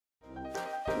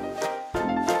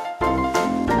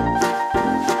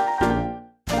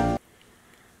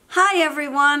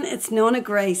everyone, it's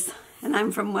NonnaGrace, and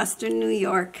I'm from Western New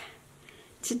York.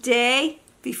 Today,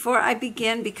 before I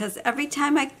begin, because every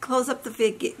time I close up the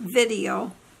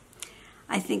video,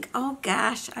 I think, oh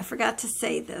gosh, I forgot to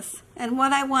say this. And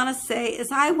what I want to say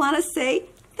is I want to say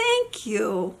thank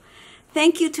you.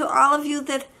 Thank you to all of you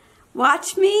that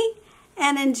watch me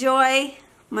and enjoy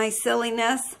my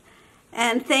silliness.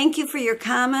 And thank you for your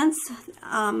comments.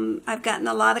 I've gotten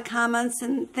a lot of comments,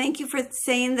 and thank you for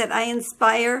saying that I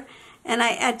inspire and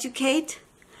I educate.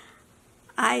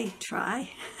 I try.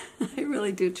 I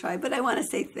really do try, but I want to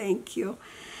say thank you.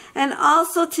 And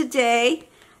also today,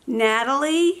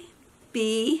 Natalie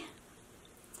B,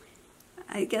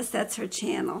 I guess that's her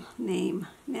channel name,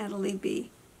 Natalie B.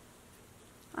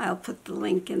 I'll put the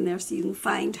link in there so you can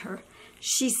find her.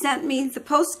 She sent me the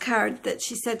postcard that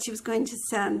she said she was going to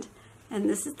send. And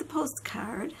this is the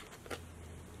postcard.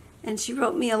 And she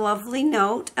wrote me a lovely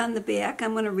note on the back.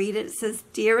 I'm going to read it. It says,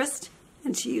 "Dearest,"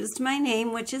 and she used my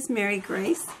name, which is Mary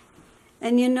Grace.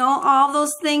 "And you know all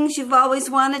those things you've always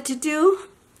wanted to do?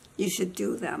 You should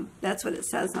do them." That's what it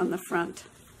says on the front.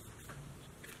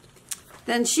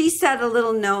 Then she said a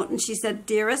little note, and she said,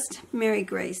 "Dearest Mary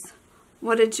Grace,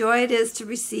 what a joy it is to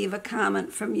receive a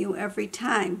comment from you every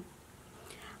time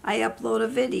I upload a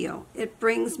video. It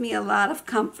brings me a lot of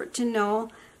comfort to know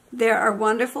there are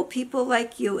wonderful people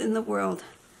like you in the world.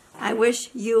 I wish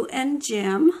you and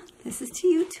Jim," this is to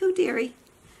you too, dearie,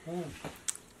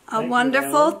 "a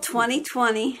wonderful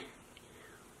 2020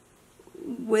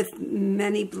 with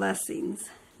many blessings.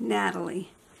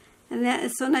 Natalie." And that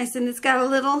is so nice. And it's got a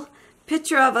little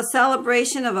picture of a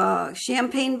celebration of a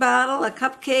champagne bottle, a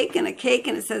cupcake, and a cake.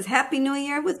 And it says, "Happy New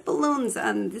Year," with balloons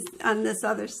on this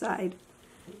other side.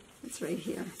 It's right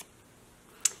here.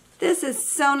 This is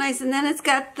so nice. And then it's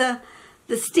got the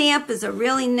stamp is a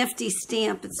really nifty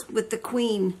stamp. It's with the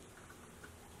Queen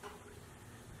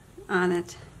on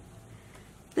it.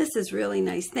 This is really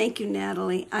nice. Thank you,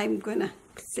 Natalie. I'm going to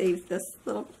save this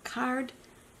little card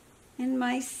in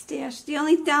my stash. The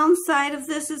only downside of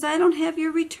this is I don't have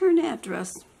your return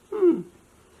address.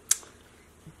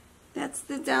 That's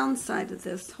the downside of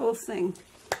this whole thing.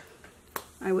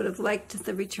 I would have liked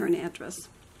the return address.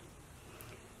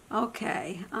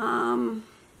 Okay.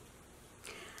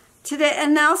 Today,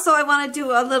 and also I want to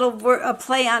do a little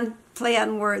play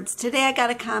on words. Today I got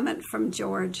a comment from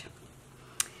George,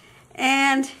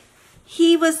 and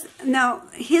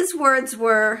his words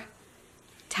were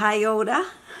Toyota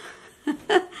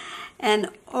and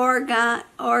Oregon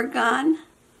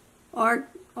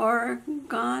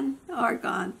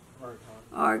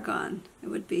it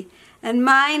would be, and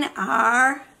mine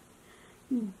are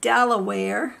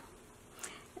Delaware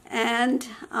and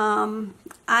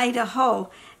Idaho.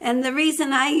 And the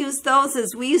reason I use those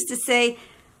is we used to say,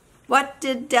 "What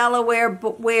did Delaware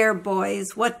wear,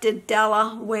 boys? What did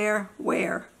Delaware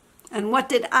wear? And what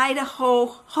did Idaho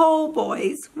ho,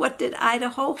 boys? What did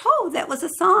Idaho ho?" That was a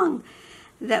song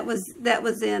that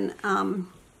was in,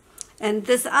 and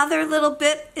this other little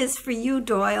bit is for you,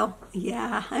 Doyle.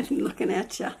 Yeah, I've been looking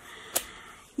at you.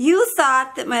 You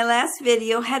thought that my last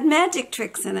video had magic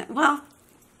tricks in it. Well,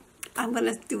 I'm going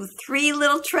to do 3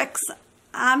 little tricks.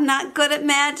 I'm not good at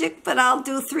magic, but I'll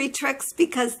do 3 tricks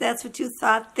because that's what you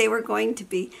thought they were going to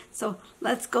be. So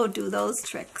let's go do those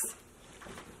tricks.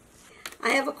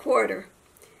 I have a quarter,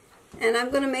 and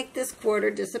I'm going to make this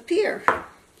quarter disappear.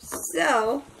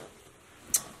 So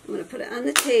I'm going to put it on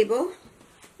the table,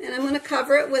 and I'm going to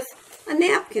cover it with a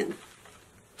napkin.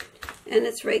 And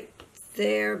it's right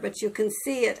there, but you can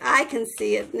see it. I can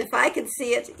see it. And if I could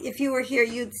see it, if you were here,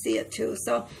 you'd see it too.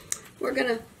 So we're going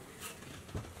to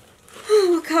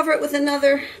we'll cover it with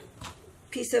another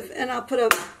piece of, and I'll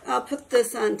put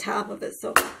this on top of it.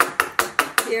 So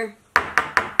here.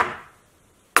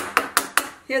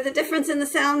 Hear the difference in the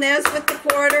sound? There's with the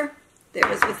quarter. There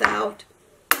was without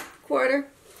quarter.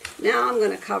 Now I'm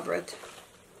going to cover it.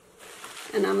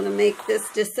 And I'm going to make this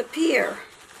disappear.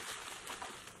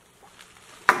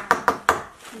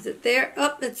 Is it there?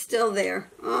 Oh, it's still there.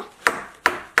 Oh,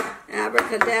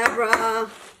 abracadabra.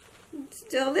 It's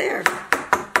still there.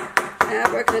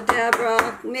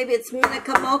 Abracadabra. Maybe it's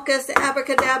minikamokus.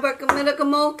 Abracadabra.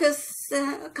 Minikamokus.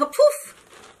 Kapoof.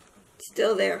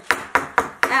 Still there.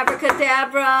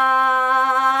 Abracadabra.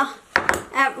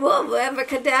 Whoa,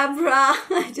 abracadabra.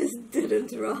 I just did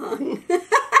it wrong.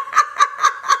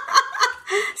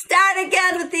 Start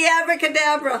again with the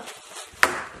abracadabra.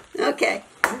 Okay.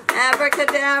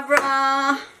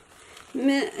 Abracadabra.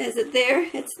 Is it there?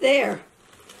 It's there.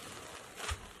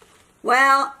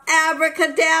 Well,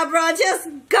 abracadabra, just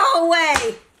go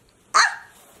away.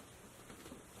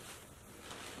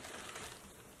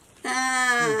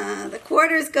 Ah! The quarter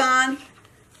quarter's gone,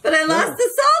 but I lost the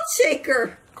salt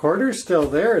shaker. Quarter's still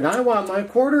there, and I want my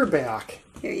quarter back.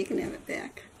 Here, you can have it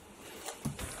back.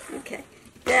 Okay,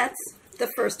 that's the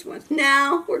first one.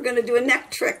 Now we're going to do a neck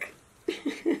trick.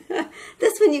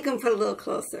 This one you can put a little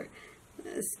closer.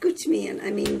 Scooch me in,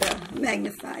 I mean the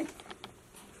magnified.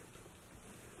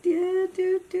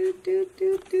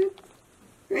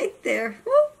 Right there.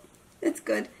 Woo! That's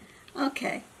good.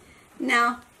 Okay,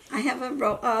 now I have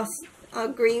a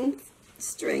green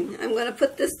string. I'm going to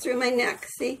put this through my neck.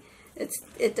 See,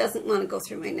 it doesn't want to go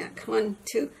through my neck. 1,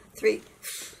 2, 3.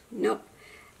 Nope.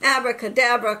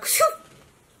 Abracadabra.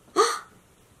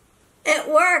 It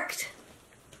worked.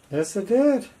 Yes, it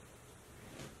did.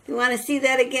 You want to see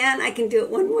that again? I can do it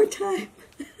one more time.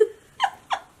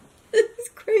 It's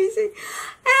crazy.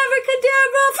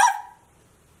 Abracadabra.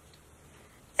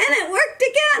 And it worked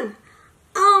again.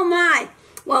 Oh my.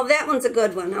 Well, that one's a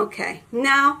good one. Okay.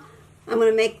 Now I'm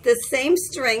going to make the same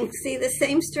string. See the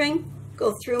same string?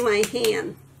 Go through my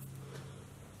hand.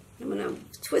 I'm going to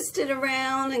twist it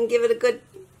around and give it a good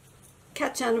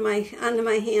catch onto my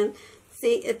hand.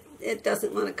 See, it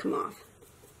doesn't want to come off.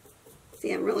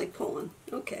 See, I'm really pulling.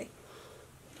 Okay.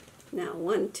 Now,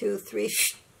 1, 2, 3.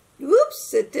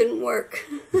 Whoops, it didn't work.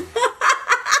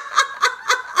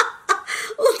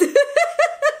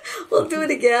 We'll do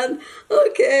it again.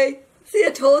 Okay. See,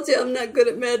 I told you I'm not good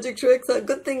at magic tricks.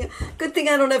 Good thing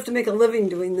I don't have to make a living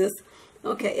doing this.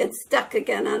 Okay, it's stuck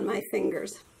again on my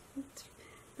fingers.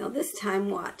 Now this time,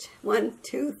 watch. 1,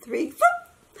 2, 3.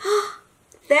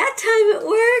 That time it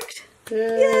worked.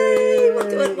 Yay! We'll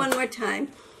do it one more time,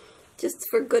 just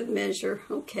for good measure.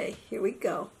 Okay, here we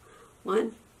go.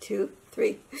 1, 2,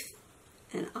 3,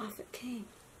 and off it came.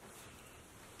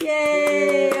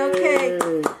 Yay! Okay,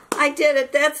 I did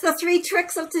it. That's the 3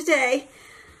 tricks of today.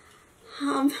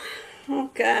 Oh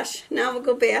gosh, now we'll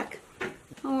go back.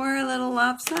 Oh, we're a little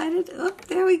lopsided. Oh,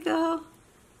 there we go.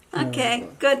 Okay,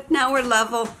 good. Now we're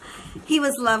level. He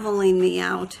was leveling me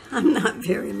out. I'm not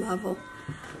very level.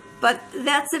 But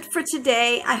that's it for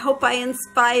today. I hope I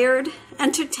inspired,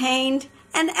 entertained,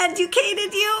 and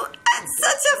educated you. It's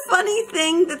such a funny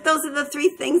thing that those are the 3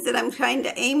 things that I'm trying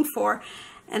to aim for.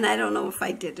 And I don't know if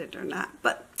I did it or not.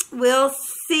 But we'll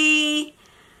see.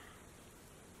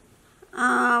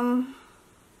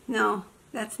 No,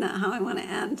 that's not how I want to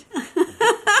end.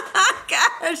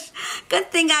 Gosh, good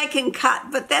thing I can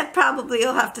cut, but that probably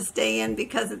will have to stay in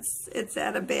because it's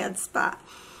at a bad spot.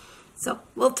 So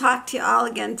we'll talk to you all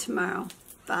again tomorrow.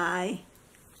 Bye.